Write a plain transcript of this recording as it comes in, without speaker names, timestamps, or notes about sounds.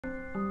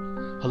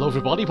Hello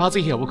everybody,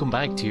 Pazzy here. Welcome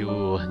back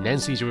to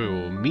Nancy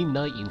Drew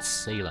Midnight in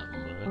Salem.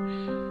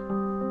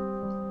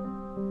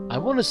 I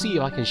want to see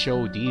if I can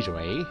show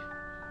Deidre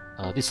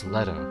this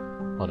letter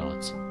or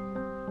not.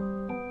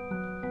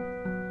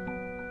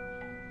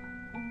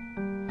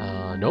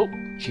 Nope,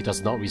 she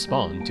does not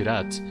respond to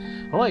that.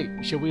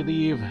 Alright, shall we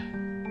leave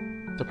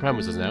the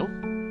premises now?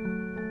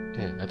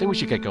 Okay, I think we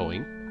should get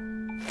going.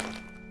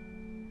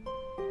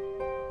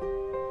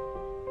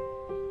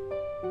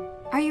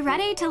 Are you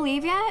ready to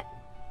leave yet?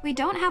 We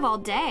don't have all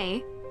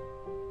day.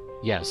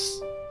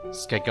 Yes,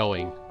 let's get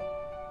going.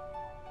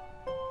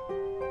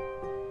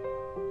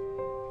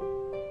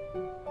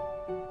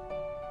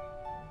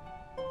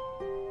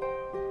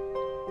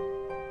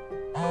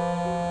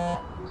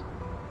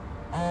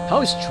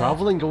 How is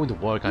traveling going to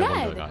work, I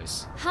wonder,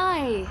 guys?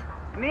 Hi.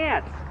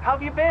 Nance, how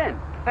have you been?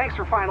 Thanks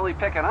for finally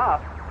picking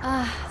up.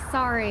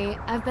 Sorry,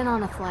 I've been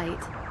on a flight.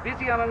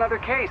 Busy on another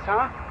case,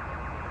 huh?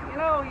 You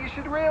know, you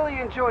should really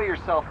enjoy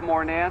yourself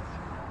more, Nance.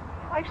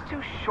 Life's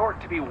too short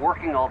to be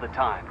working all the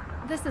time.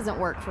 This isn't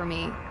work for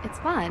me. It's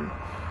fun.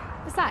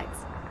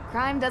 Besides,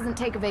 crime doesn't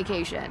take a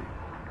vacation.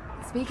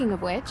 Speaking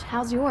of which,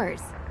 how's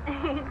yours?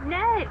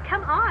 Ned,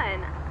 come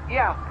on.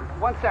 Yeah,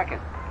 1 second.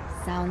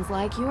 Sounds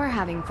like you're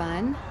having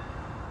fun.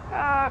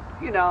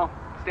 You know,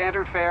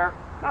 standard fare.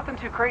 Nothing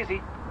too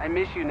crazy. I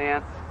miss you,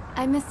 Nance.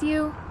 I miss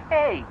you,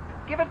 Hey,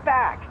 give it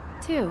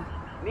back. too.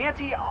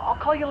 Nancy, I'll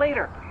call you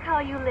later.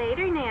 Call you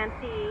later,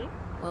 Nancy.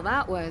 Well,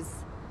 that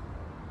was...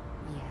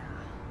 yeah.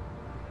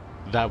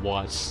 That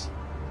was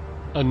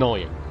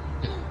annoying.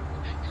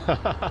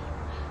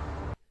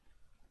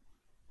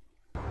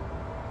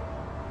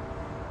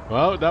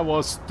 Well, that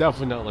was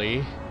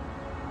definitely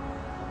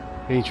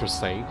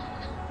interesting.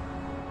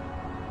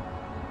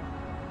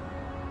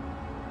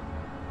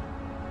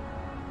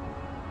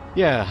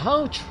 Yeah,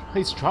 how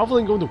is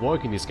traveling going to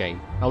work in this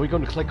game? Are we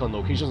going to click on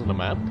locations on the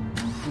map?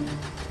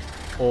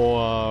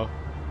 Or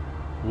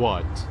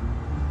what?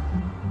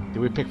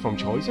 Do we pick from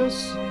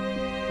choices?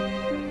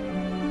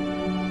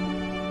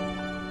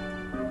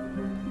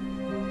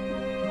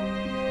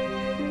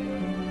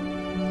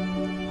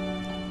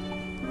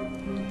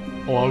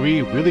 Or are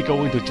we really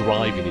going to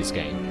drive in this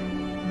game?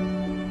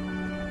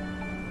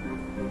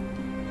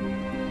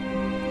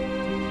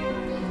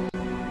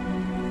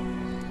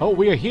 Oh,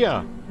 we are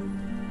here!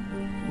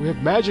 We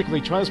have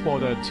magically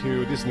transported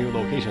to this new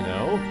location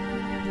now.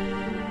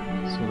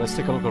 So let's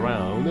take a look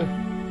around.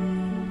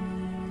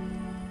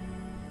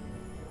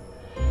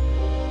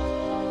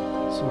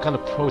 Some kind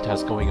of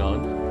protest going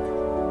on.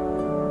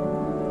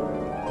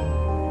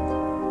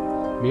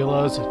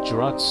 Mila's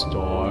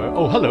drugstore.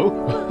 Oh,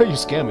 hello! You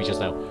scared me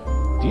just now.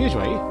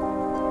 Deirdre?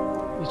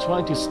 You're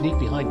trying to sneak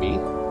behind me?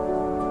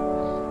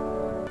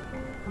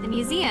 The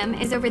museum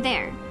is over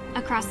there,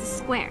 across the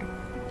square.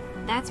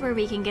 That's where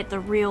we can get the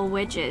Real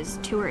Witches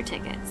tour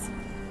tickets.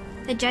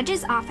 The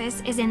judge's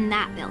office is in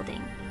that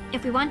building.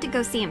 If we want to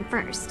go see him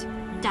first,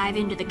 dive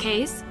into the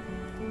case,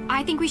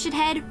 I think we should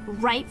head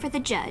right for the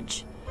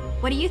judge.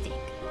 What do you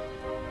think?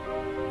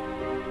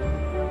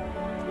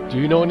 Do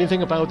you know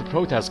anything about the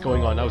protest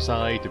going on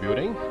outside the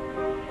building?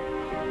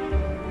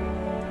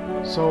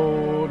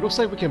 So, looks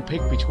like we can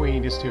pick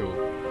between these two.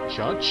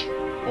 Judge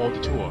or the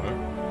tour?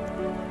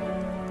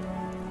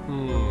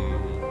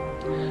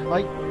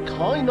 I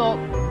kind of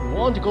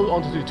want to go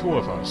onto the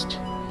tour first.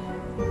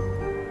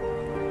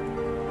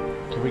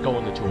 Can we go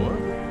on the tour?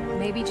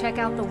 Maybe check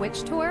out the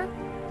witch tour?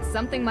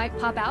 Something might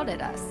pop out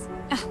at us.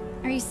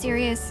 Are you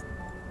serious?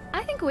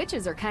 I think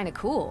witches are kind of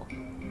cool.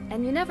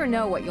 And you never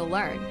know what you'll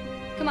learn.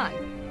 Come on.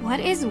 What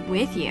is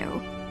with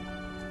you?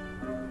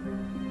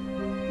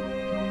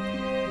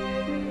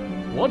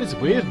 What is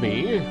with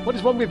me? What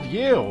is wrong with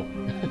you?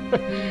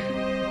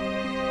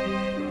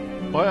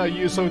 Why are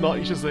you so not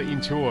interested in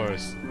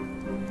tours?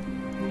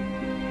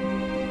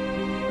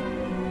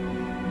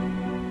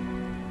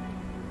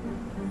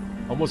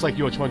 Almost like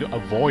you're trying to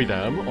avoid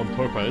them on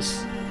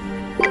purpose.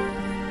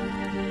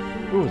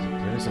 Ooh,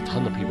 there's a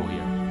ton of people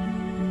here.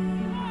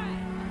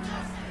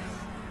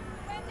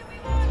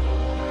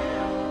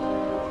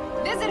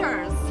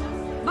 Visitors!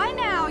 By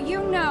now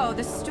you know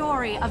the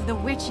story of the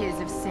witches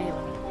of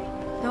Salem.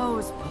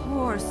 Those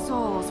poor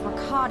souls were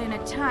caught in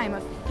a time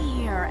of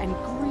fear and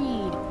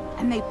greed,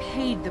 and they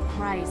paid the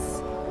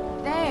price.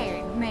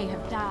 They may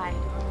have died,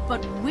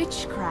 but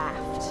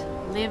witchcraft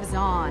lives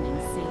on in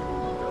Salem.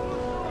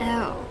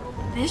 Oh,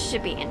 this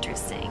should be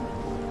interesting.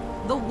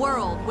 The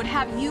world would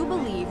have you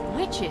believe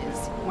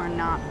witches were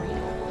not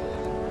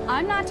real.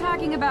 I'm not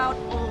talking about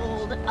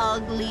old,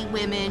 ugly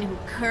women who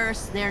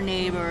curse their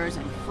neighbors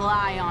and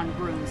fly on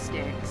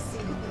broomsticks.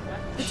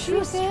 The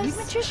truth is,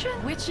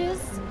 witches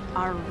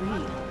are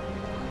real.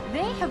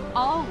 They have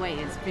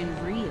always been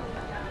real.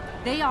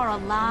 They are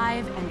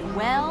alive and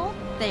well.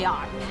 They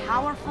are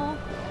powerful,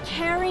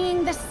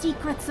 carrying the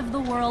secrets of the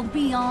world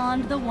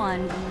beyond the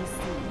one we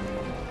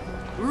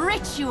see.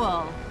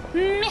 Ritual,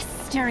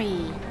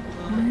 mystery,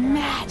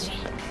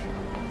 magic.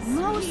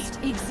 Most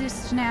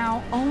exist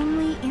now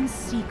only in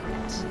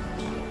secret,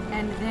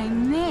 and they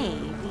may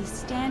be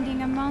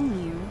standing among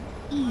you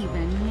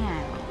even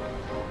now.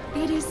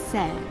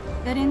 said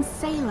that in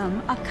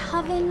Salem, a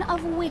coven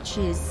of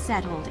witches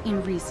settled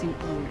in recent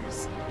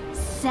years,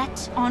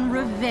 set on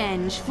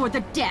revenge for the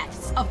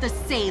deaths of the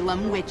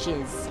Salem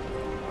witches.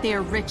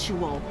 Their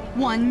ritual,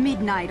 one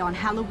midnight on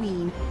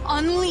Halloween,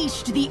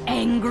 unleashed the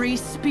angry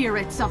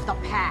spirits of the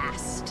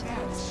past.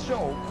 That's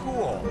so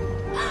cool.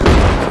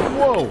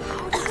 Whoa!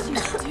 How did you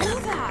do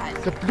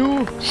that? The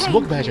blue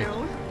smoke magic.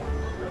 You.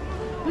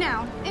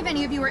 Now, if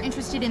any of you are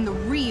interested in the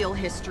real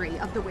history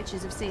of the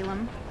witches of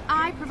Salem,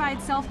 I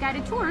provide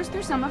self-guided tours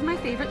through some of my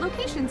favorite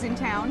locations in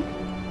town.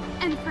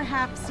 And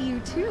perhaps you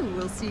too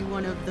will see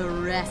one of the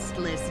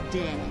restless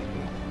dead.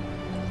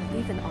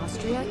 Thief in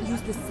Austria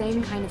used the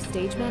same kind of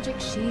stage magic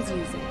she's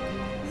using.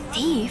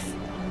 Thief?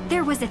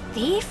 There was a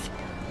thief?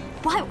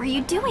 What were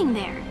you doing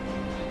there?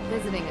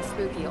 Visiting a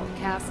spooky old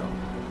castle.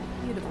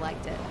 You'd have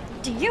liked it.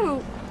 Do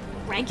you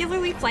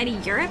regularly fly to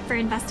Europe for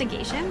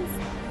investigations?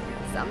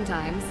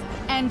 Sometimes.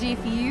 And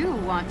if you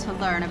want to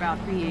learn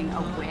about being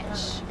a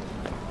witch,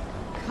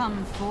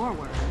 come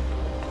forward.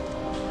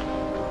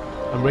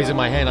 I'm raising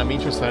my hand, I'm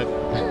interested.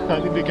 I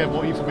need to get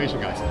more information,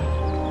 guys.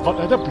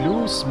 But the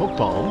blue smoke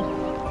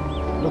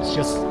bomb looks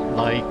just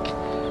like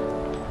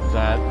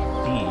that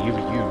thief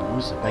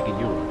used back in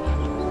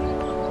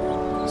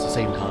Europe. It's the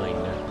same kind.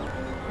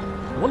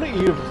 I wonder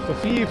if the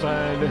thief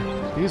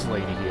and this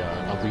lady here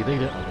are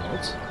related or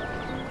not.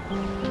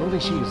 I don't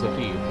think she is the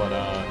thief, but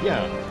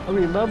yeah. I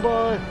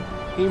remember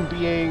him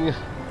being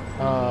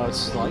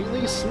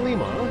slightly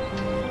slimmer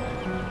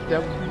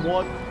than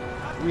what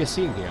we are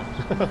seeing here.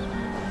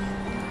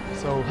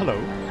 So, hello,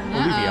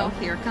 Olivia.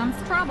 Here comes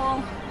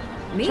trouble.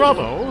 Me?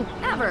 Trouble?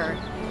 Never.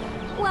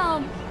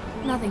 Well,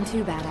 nothing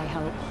too bad, I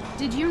hope.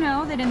 Did you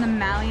know that in the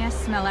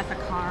Malleus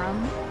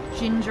Maleficarum,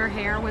 ginger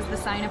hair was the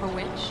sign of a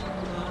witch?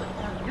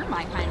 You're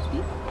my kind of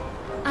people.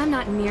 I'm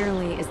not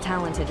nearly as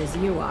talented as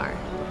you are.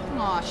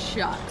 Aw,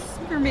 shucks.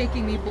 You're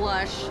making me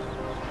blush.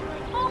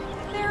 Oh,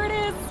 there it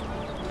is.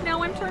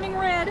 Now I'm turning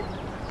red.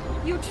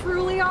 You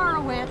truly are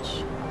a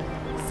witch.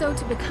 So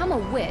to become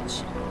a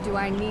witch, do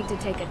I need to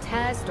take a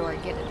test or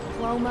get a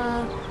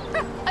diploma?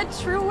 A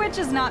true witch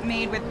is not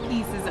made with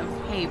pieces of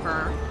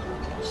paper.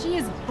 She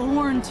is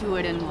born to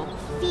it and will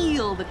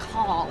feel the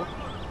call.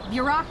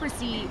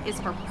 Bureaucracy is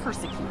for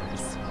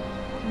persecutors.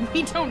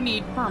 We don't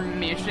need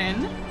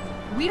permission.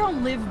 We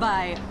don't live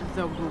by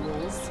the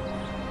rules.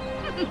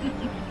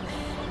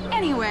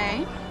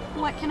 Anyway,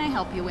 what can I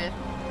help you with?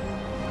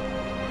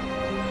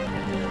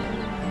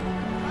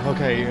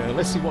 Okay,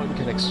 let's see what we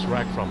can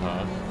extract from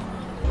her.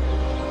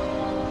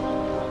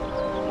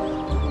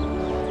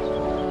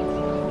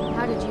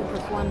 How did you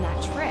perform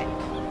that trick?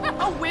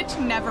 A witch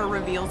never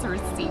reveals her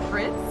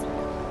secrets.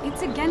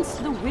 It's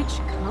against the witch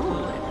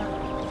code.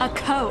 A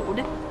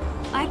code?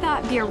 I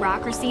thought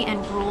bureaucracy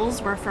and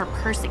rules were for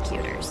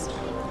persecutors.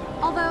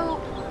 Although,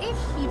 if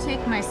you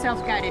take my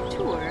self-guided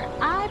tour,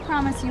 I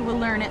promise you will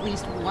learn at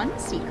least one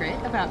secret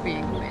about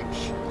being a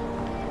witch.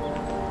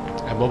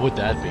 And what would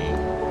that be?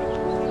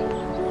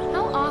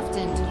 How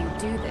often do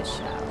you do this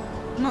show?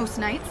 Most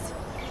nights.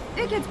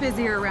 It gets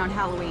busier around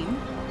Halloween.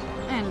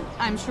 And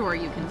I'm sure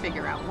you can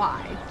figure out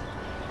why.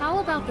 How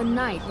about the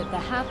night that the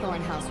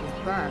Hathorn house was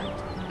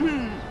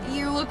burned?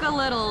 You look a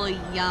little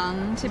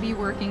young to be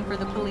working for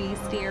the police,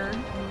 dear.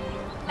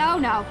 Oh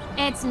no,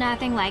 it's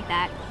nothing like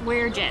that.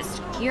 We're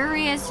just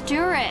curious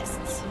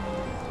tourists.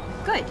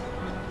 Good.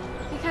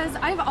 Because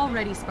I've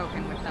already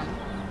spoken with them.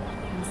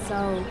 And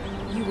so,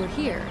 you were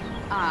here.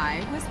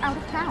 I was out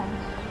of town.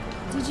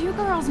 Did you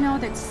girls know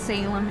that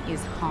Salem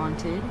is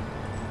haunted?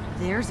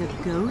 There's a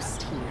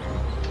ghost here.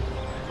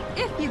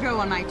 If you go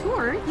on my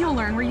tour, you'll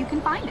learn where you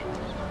can find it.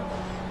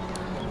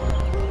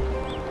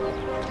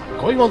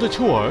 Going on the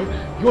tour?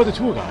 You are the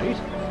tour guide?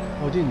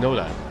 Oh, I didn't know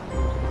that.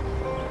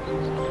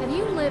 Have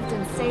you lived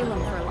in Salem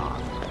for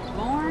long?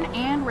 Born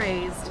and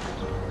raised.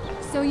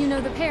 So you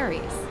know the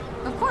Perrys?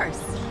 Of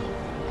course.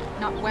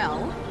 Not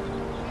well.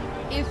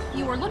 If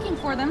you were looking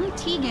for them,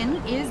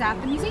 Tegan is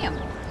at the museum.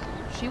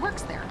 She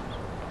works there.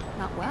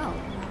 Not well.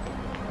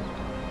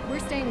 We're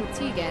staying with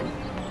Tegan.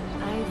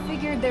 I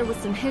figured there was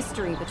some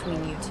history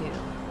between you two.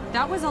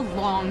 That was a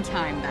long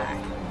time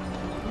back.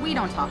 We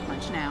don't talk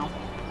much now.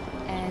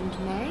 And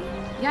May?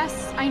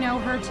 Yes, I know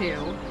her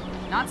too.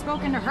 Not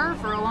spoken to her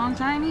for a long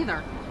time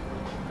either.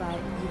 But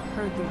you've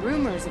heard the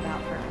rumors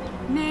about her.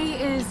 May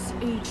is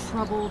a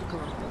troubled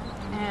girl.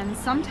 And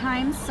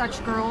sometimes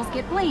such girls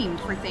get blamed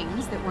for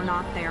things that were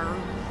not their...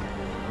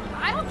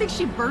 I don't think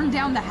she burned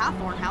down the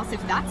Hathorn house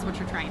if that's what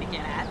you're trying to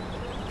get at.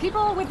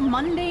 People with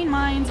mundane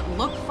minds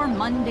look for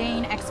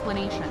mundane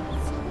explanations.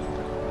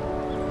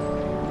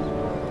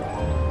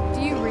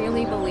 Do you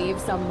really believe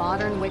some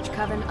modern witch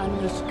coven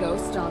unleashed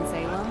ghosts on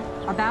Salem?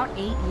 About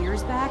 8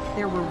 years back,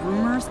 there were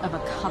rumors of a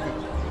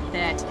coven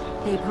that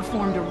they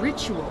performed a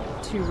ritual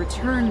to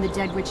return the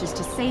dead witches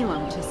to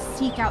Salem to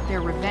seek out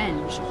their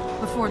revenge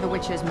before the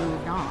witches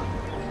moved on.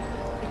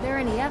 Is there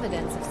any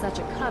evidence of such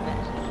a coven?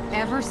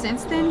 Ever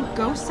since then,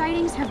 ghost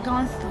sightings have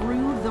gone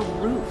through the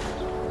roof.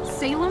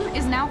 Salem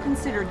is now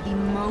considered the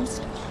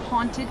most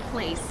haunted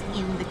place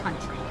in the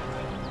country.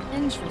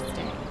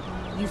 Interesting.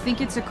 You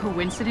think it's a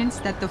coincidence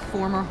that the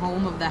former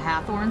home of the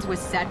Hathorns was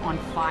set on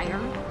fire?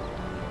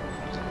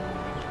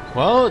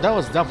 Well, that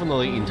was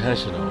definitely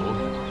intentional.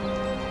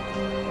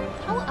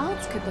 How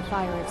else could the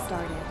fire have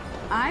started?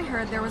 I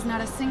heard there was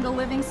not a single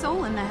living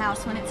soul in the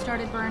house when it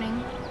started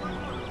burning.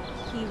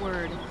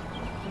 Keyword: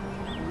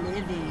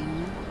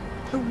 living.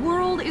 The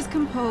world is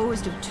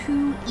composed of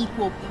two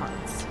equal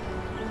parts: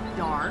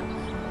 dark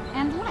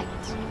and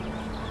light.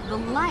 The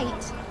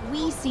light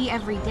we see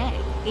every day.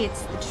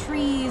 It's the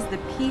trees, the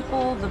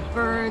people, the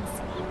birds.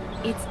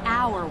 It's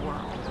our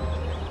world.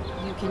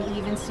 You can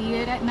even see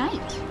it at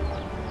night.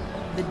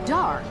 The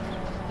dark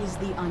is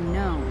the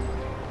unknown.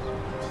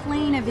 A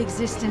plane of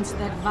existence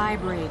that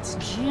vibrates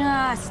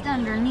just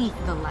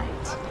underneath the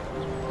light.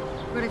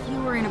 But if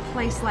you were in a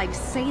place like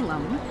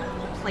Salem,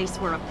 a place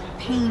where a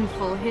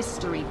painful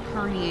history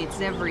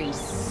permeates every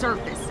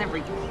surface,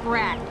 every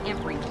crack,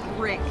 every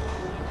brick,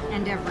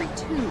 and every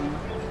tomb,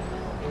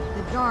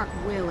 the dark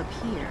will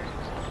appear.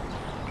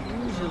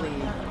 Usually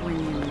when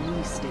you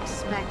least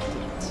expect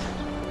it.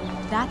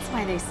 That's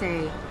why they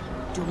say,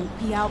 don't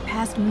be out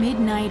past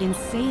midnight in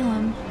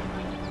Salem,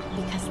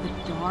 because the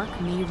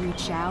dark may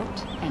reach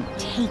out and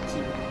take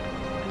you.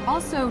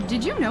 Also,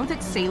 did you know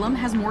that Salem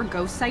has more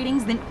ghost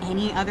sightings than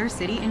any other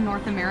city in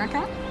North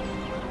America?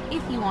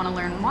 If you want to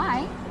learn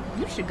why,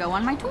 you should go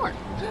on my tour.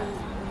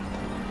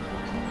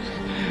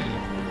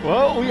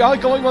 Well, we are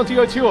going on to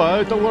your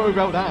tour, don't worry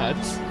about that.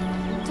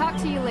 Talk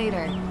to you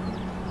later.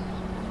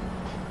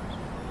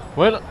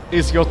 When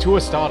is your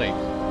tour starting?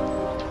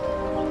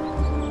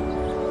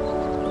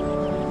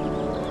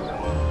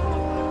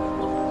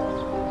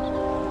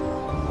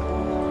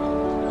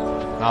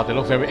 Wow, they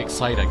look very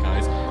excited,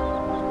 guys.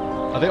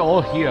 Are they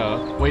all here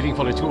waiting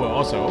for the tour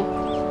also?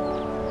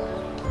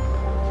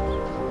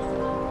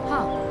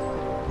 Huh.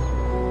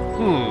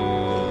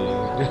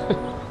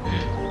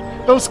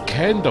 Those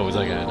candles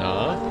again,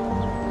 huh?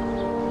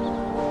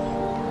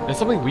 There's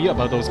something weird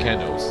about those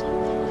candles.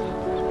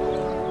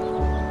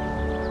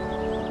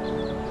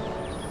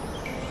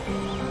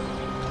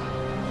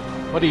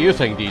 What do you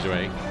think,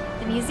 Deidre?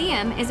 The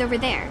museum is over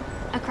there,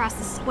 across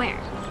the square.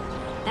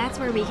 That's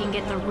where we can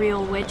get the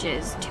real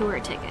witches tour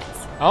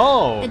tickets.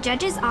 Oh! The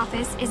judge's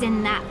office is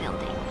in that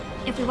building.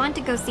 If we want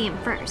to go see him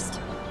first,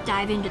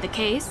 dive into the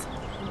case,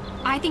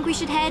 I think we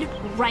should head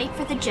right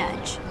for the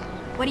judge.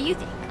 What do you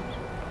think?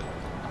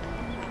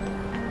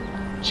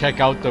 Check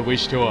out the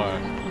witch tour.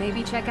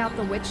 Maybe check out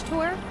the witch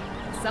tour?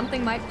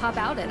 Something might pop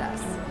out at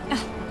us.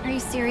 Ugh, are you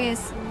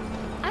serious?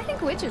 I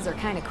think witches are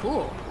kind of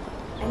cool.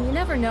 And you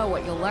never know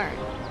what you'll learn.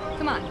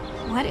 Come on.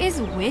 What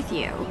is with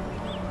you?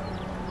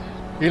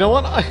 You know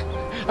what?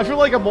 I feel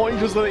like I'm more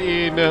interested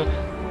in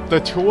the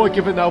tour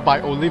given out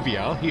by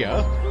Olivia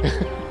here.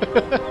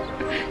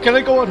 Can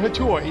I go on her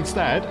tour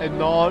instead and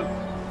not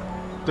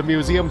the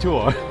museum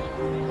tour?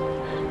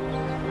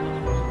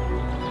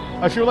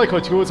 I feel like her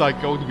tours are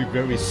going to be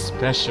very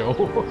special.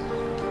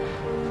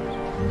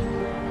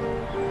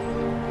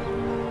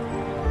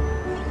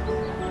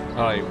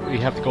 Alright, we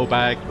have to go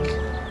back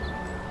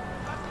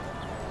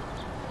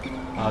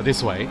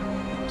this way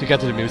to get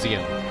to the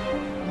museum.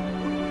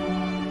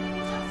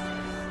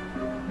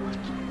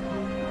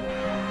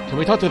 Can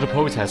we talk to the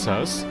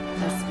protesters?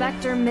 The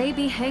specter may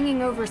be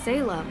hanging over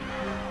Salem,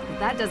 but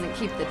that doesn't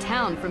keep the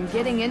town from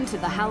getting into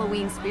the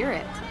Halloween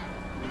spirit.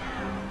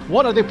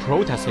 What are they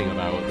protesting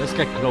about? Let's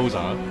get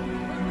closer.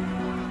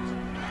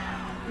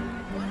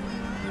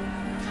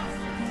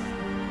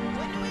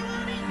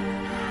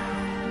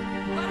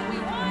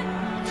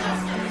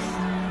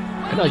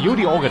 And are you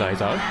the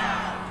organizer?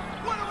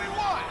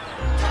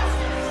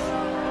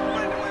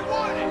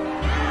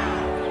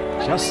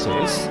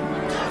 Justice?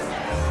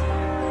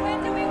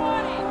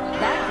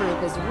 That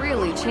group is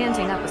really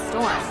chanting up a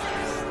storm.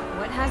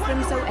 What has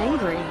them so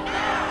angry?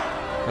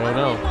 I don't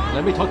know.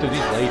 Let me talk to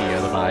this lady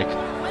at the back.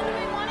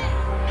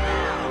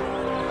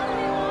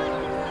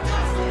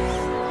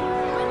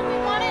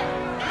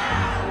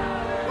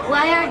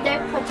 Why are there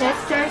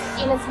protesters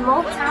in a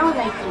small town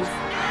like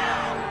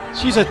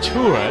this? She's a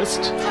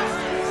tourist.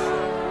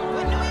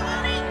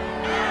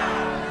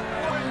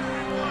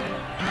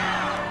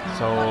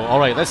 So,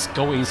 alright, let's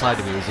go inside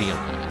the museum.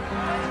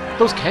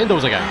 Those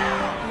candles again.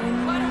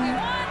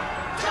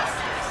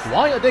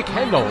 Why are there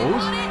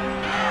candles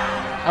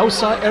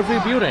outside every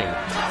building?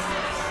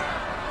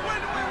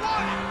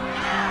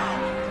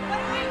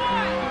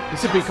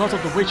 Is it because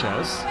of the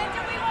witches?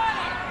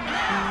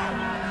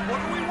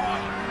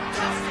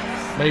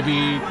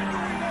 Maybe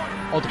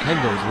all the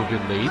candles will be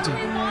lit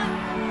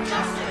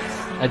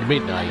at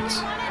midnight.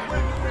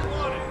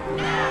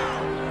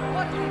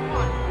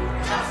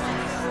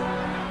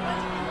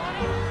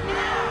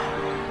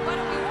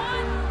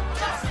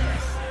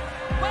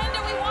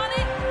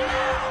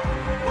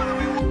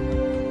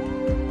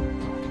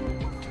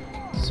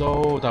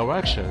 So,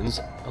 directions: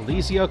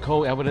 Alicia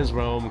Co-Evidence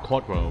Room,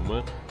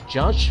 Courtroom,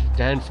 Judge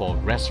Danforth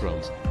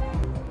Restrooms.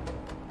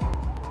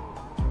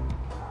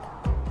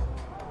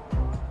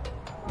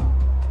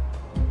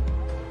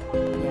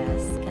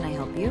 Yes, can I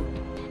help you?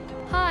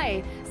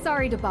 Hi, sorry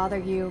Sorry to bother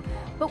you,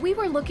 but we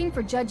were looking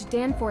for Judge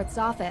Danforth's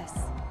office.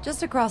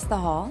 Just across the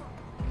hall?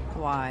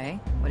 Why?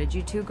 What did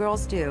you two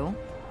girls do?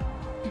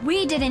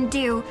 We didn't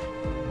do...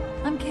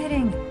 I'm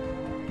kidding.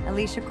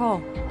 Alicia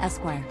Cole,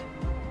 Esquire.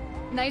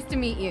 Nice to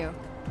meet you.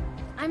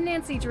 I'm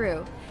Nancy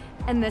Drew,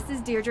 and this is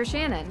Deirdre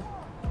Shannon.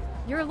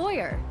 You're a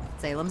lawyer.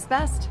 Salem's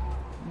best.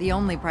 The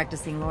only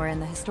practicing lawyer in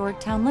the historic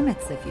town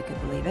limits, if you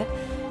could believe it.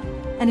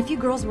 And if you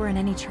girls were in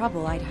any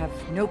trouble, I'd have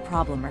no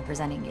problem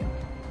representing you.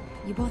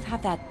 You both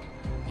have that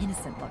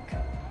innocent look.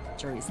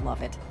 Juries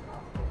love it.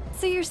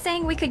 So you're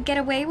saying we could get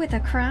away with a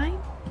crime?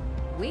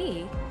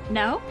 We?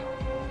 No?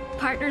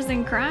 Partners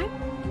in crime?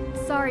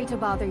 Sorry to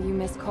bother you,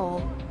 Miss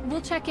Cole.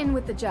 We'll check in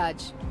with the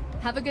judge.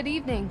 Have a good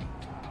evening.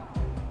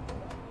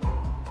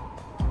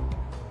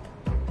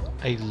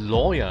 A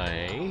lawyer,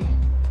 eh?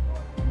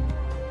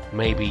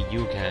 Maybe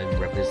you can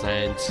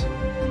represent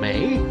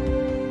May?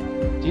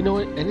 Do you know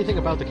anything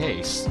about the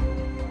case?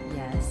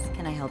 Yes,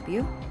 can I help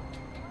you?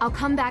 I'll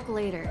come back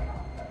later.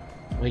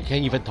 Well, you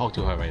can't even talk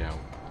to her right now.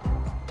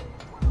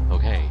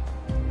 Okay.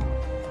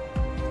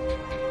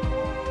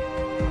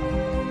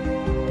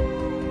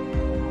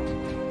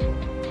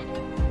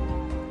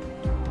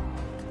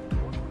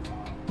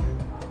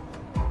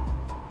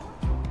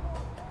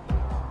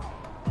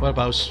 What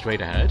about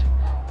straight ahead?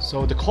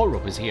 So the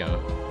courtroom is here.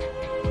 And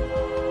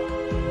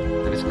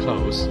it's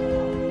closed.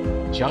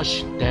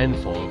 Judge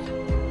Danforth.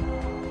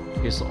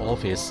 His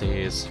office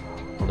is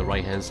on the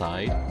right-hand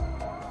side.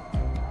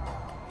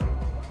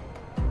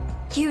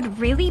 You'd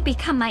really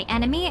become my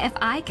enemy if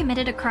I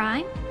committed a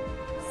crime?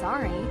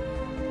 Sorry.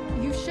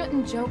 You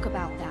shouldn't joke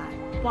about that.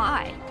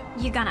 Why?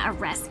 You gonna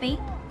arrest me?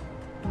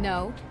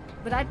 No,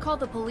 but I'd call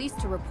the police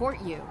to report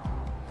you.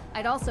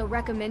 I'd also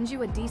recommend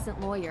you a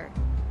decent lawyer,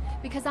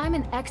 because I'm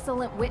an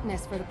excellent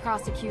witness for the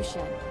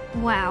prosecution.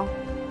 Wow.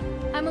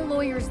 I'm a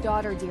lawyer's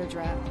daughter,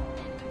 Deirdre.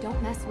 Don't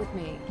mess with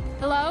me.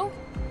 Hello?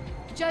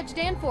 Judge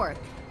Danforth.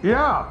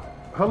 Yeah,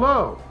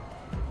 hello.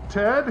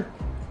 Ted,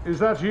 is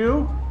that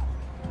you?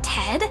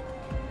 Ted?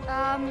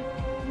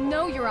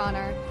 No, Your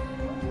Honor.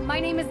 My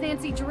name is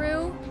Nancy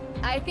Drew.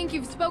 I think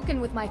you've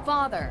spoken with my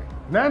father.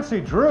 Nancy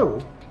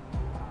Drew?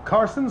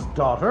 Carson's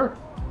daughter?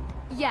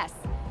 Yes,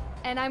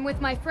 and I'm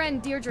with my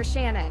friend Deirdre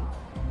Shannon.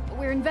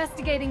 We're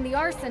investigating the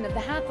arson of the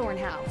Hathorn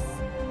house.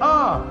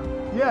 Ah,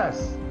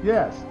 yes,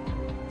 yes.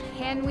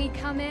 Can we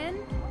come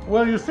in?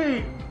 Well, you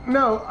see,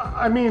 no,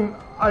 I mean,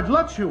 I'd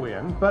let you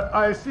in, but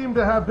I seem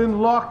to have been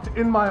locked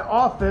in my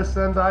office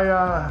and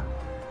I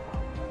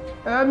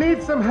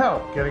need some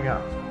help getting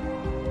out.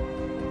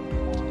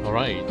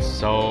 Alright,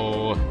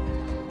 so...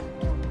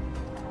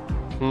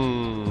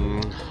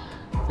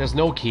 There's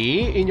no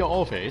key in your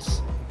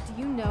office. Do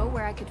you know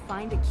where I could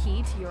find a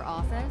key to your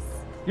office?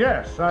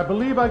 Yes, I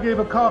believe I gave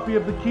a copy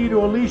of the key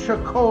to Alicia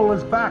Cole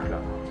as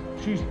backup.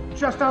 She's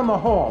just down the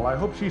hall. I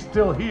hope she's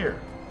still here.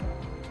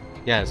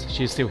 Yes,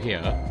 she's still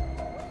here.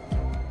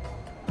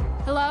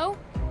 Hello?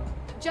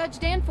 Judge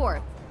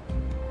Danforth.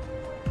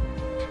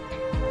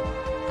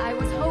 I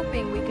was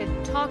hoping we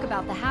could talk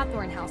about the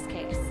Hathorn house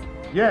case.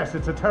 Yes,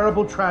 it's a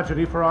terrible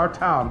tragedy for our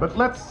town, but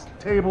let's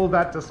table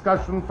that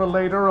discussion for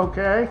later,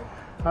 okay?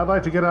 I'd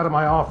like to get out of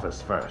my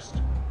office first.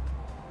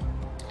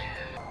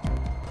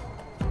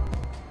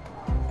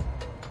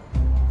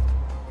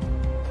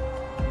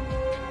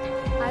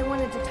 I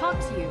wanted to talk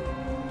to you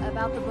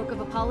about the Book of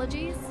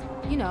Apologies.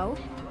 You know,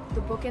 the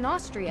book in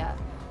Austria,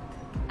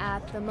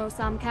 at the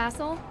Mosam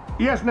Castle.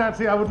 Yes,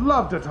 Nancy, I would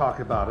love to talk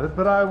about it,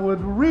 but I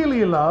would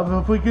really love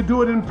if we could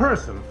do it in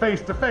person,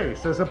 face to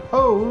face, as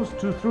opposed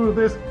to through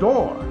this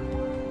door.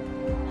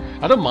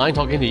 I don't mind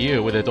talking to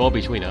you with a door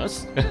between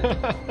us.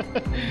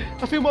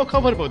 I feel more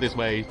comfortable this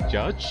way,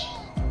 Judge.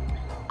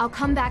 I'll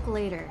come back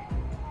later.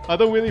 I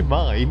don't really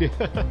mind.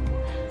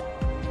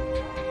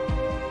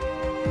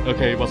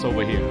 Okay, what's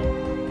over here?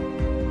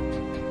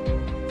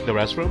 The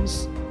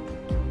restrooms?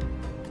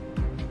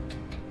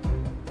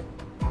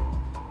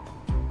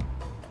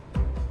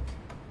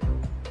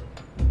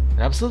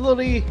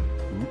 Absolutely.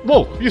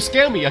 Whoa, you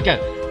scared me again.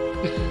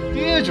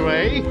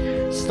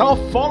 Deirdre, stop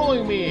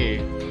following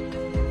me.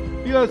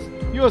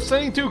 You are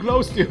staying too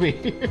close to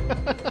me.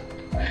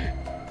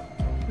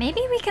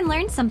 Maybe we can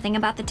learn something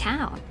about the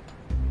town.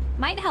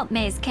 Might help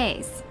May's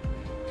case.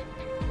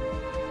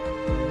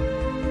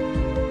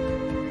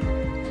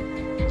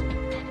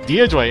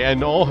 Deirdre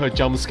and all her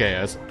jump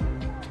scares.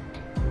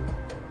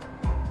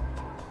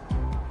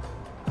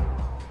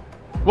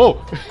 Whoa,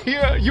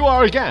 here you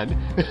are again.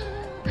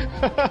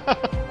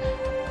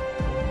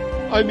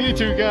 I need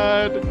to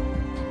get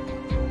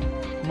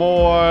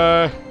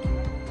more...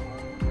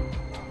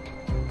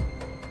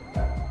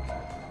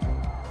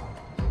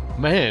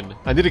 Man,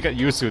 I need to get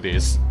used to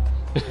this.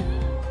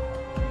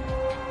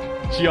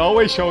 She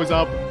always shows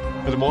up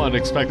in a more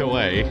unexpected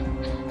way.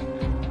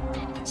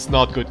 It's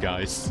not good,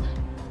 guys.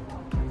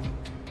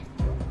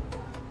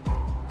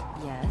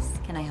 Yes,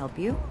 can I help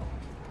you?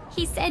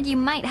 He said you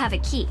might have a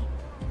key.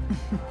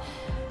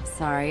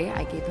 Sorry,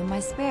 I gave him my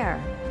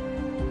spare.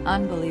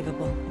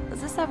 Unbelievable.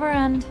 Does this ever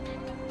end?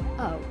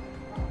 Oh,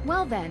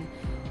 well then,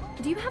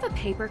 Do you have a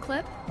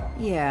paperclip?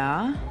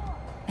 Yeah.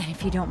 And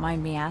if you don't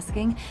mind me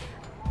asking,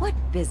 what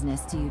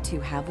business do you two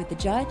have with the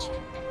judge?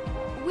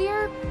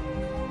 We're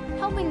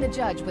helping the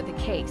judge with the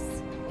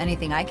case.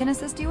 Anything I can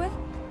assist you with?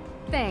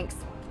 Thanks,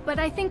 but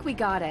I think we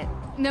got it.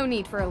 No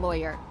need for a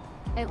lawyer.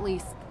 At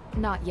least,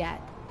 not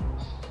yet.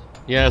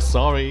 Yeah,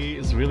 sorry,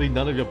 it's really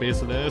none of your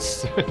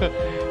business.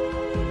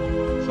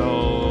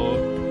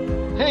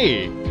 So...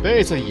 Hey, there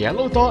is a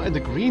yellow dot and a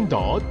green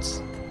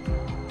dot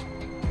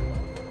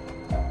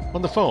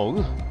on the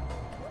phone.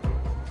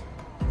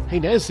 Hey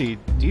Nancy,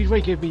 did you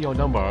really give me your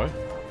number?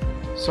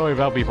 Sorry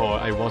about before,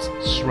 I was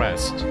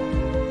stressed.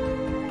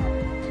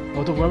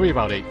 Oh, don't worry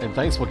about it, and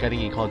thanks for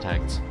getting in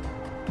contact.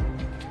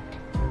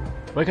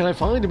 Where can I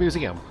find the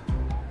museum?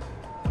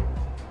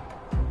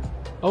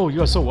 Oh,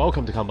 you are so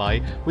welcome to come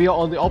by. We are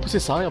on the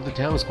opposite side of the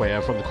town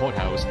square from the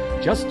courthouse.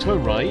 Just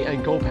turn right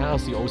and go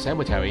past the old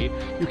cemetery.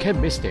 You can't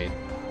miss it.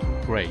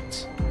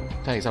 Great.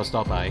 Thanks, I'll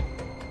stop by.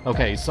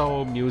 Okay,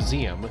 so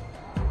museum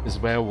is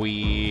where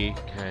we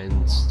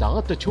can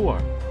start the tour.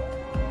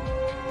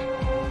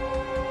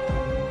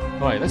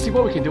 Alright, let's see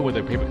what we can do with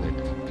the paperclip.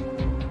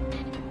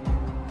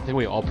 I think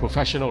we're all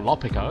professional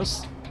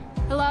lockpickers.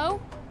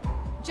 Hello?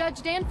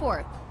 Judge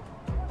Danforth.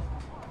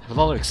 I have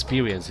a lot of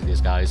experience in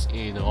this, guys,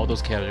 in all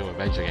those casual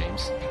adventure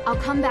games. I'll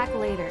come back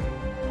later.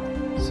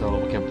 So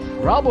we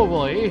can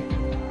probably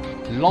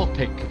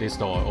lockpick this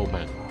door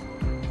open.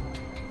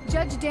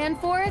 Judge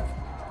Danforth?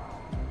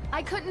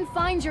 I couldn't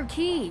find your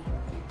key.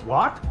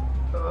 What?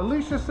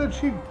 Alicia said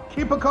she'd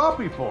keep a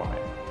copy for me.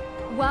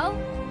 Well,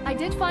 I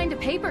did find a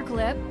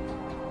paperclip.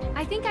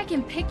 I think I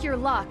can pick your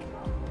lock,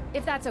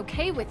 if that's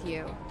okay with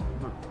you.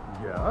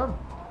 Yeah,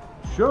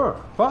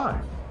 sure,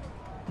 fine.